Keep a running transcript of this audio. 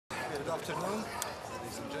Good afternoon,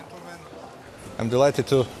 ladies and gentlemen. I'm delighted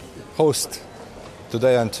to host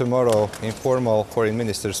today and tomorrow informal foreign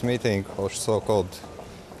ministers meeting, or so-called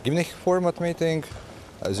Gymnich format meeting.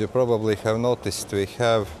 As you probably have noticed, we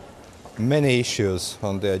have many issues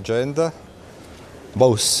on the agenda,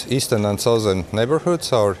 both eastern and southern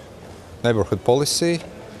neighborhoods, our neighbourhood policy.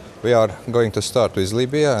 We are going to start with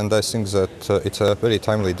Libya, and I think that it's a very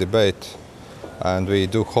timely debate, and we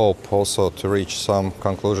do hope also to reach some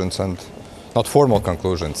conclusions, and not formal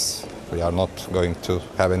conclusions. We are not going to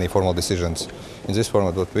have any formal decisions in this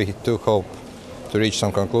format, but we do hope to reach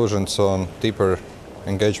some conclusions on deeper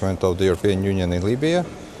engagement of the European Union in Libya.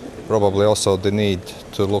 Probably also the need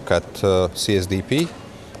to look at CSDP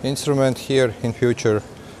instrument here in future.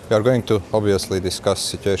 We are going to obviously discuss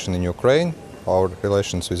situation in Ukraine, our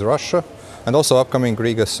relations with Russia, and also upcoming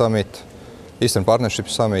Riga summit, Eastern Partnership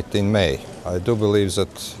Summit in May. I do believe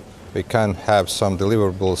that we can have some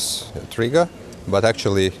deliverables at Riga, but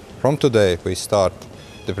actually from today we start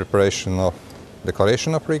the preparation of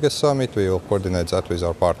declaration of Riga summit. We will coordinate that with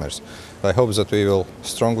our partners. I hope that we will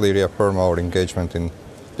strongly reaffirm our engagement in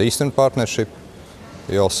the Eastern Partnership.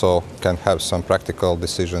 We also can have some practical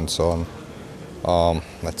decisions on,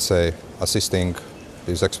 let's say, assisting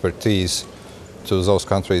this expertise to those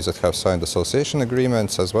countries that have signed association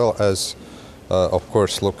agreements, as well as, of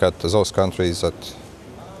course, look at those countries that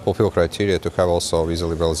fulfill criteria to have also visa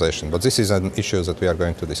liberalization. But this is an issue that we are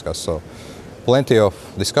going to discuss. So plenty of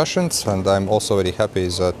discussions, and I'm also very happy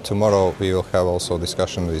that tomorrow we will have also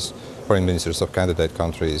discussion with foreign ministers of candidate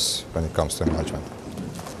countries when it comes to enlargement.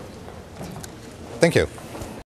 Thank you.